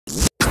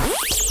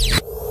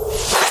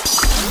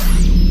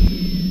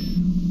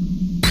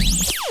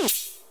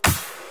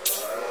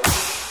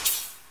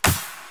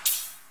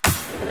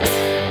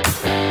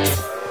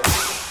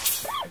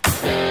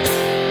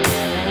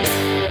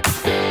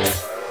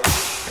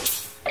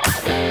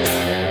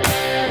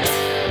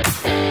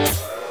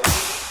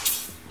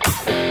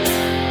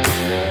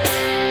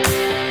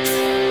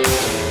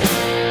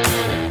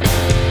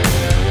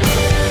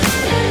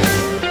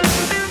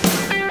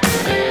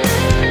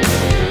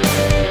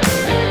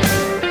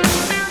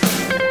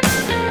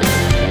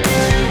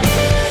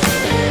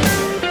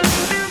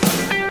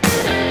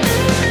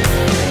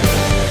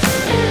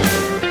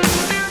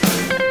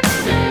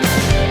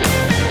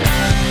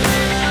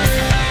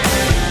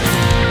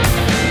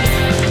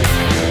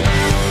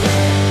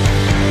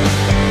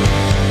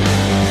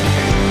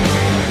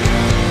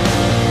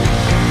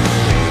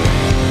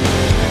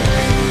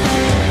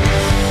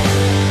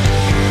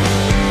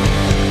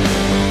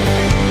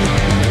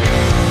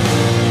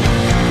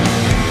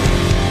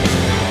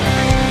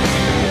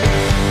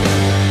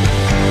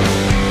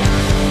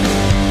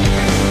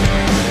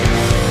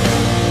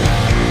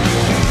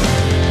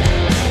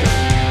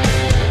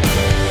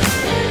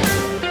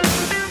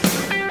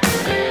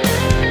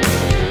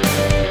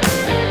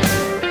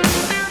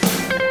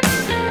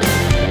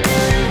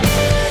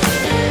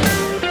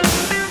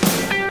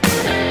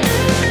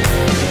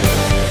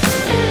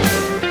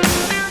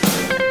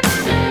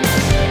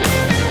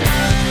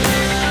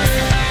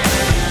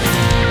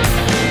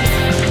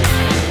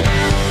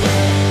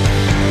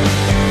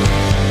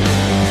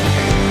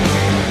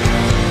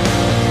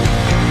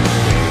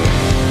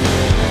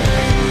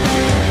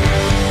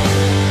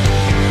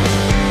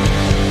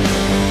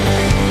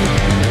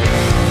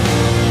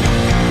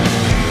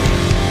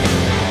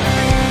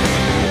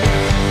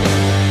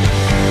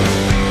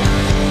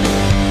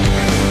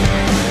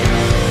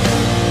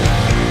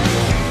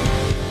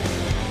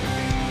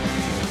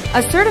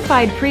A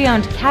certified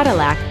pre-owned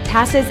Cadillac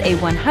passes a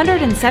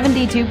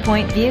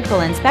 172-point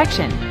vehicle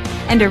inspection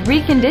and a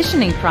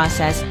reconditioning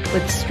process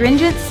with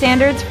stringent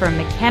standards for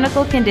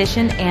mechanical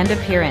condition and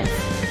appearance.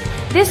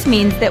 This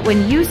means that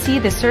when you see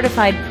the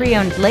certified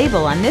pre-owned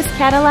label on this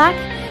Cadillac,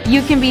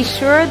 you can be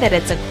sure that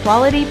it's a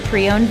quality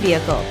pre-owned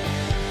vehicle.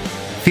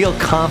 Feel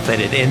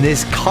confident in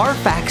this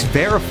Carfax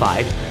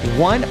verified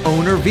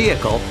one-owner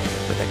vehicle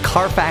with a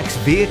Carfax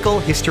Vehicle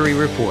History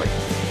Report.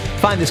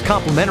 Find this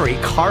complimentary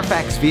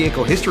Carfax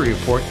Vehicle History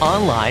Report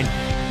online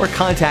or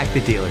contact the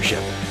dealership.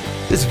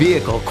 This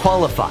vehicle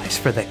qualifies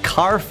for the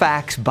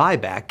Carfax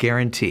Buyback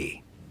Guarantee.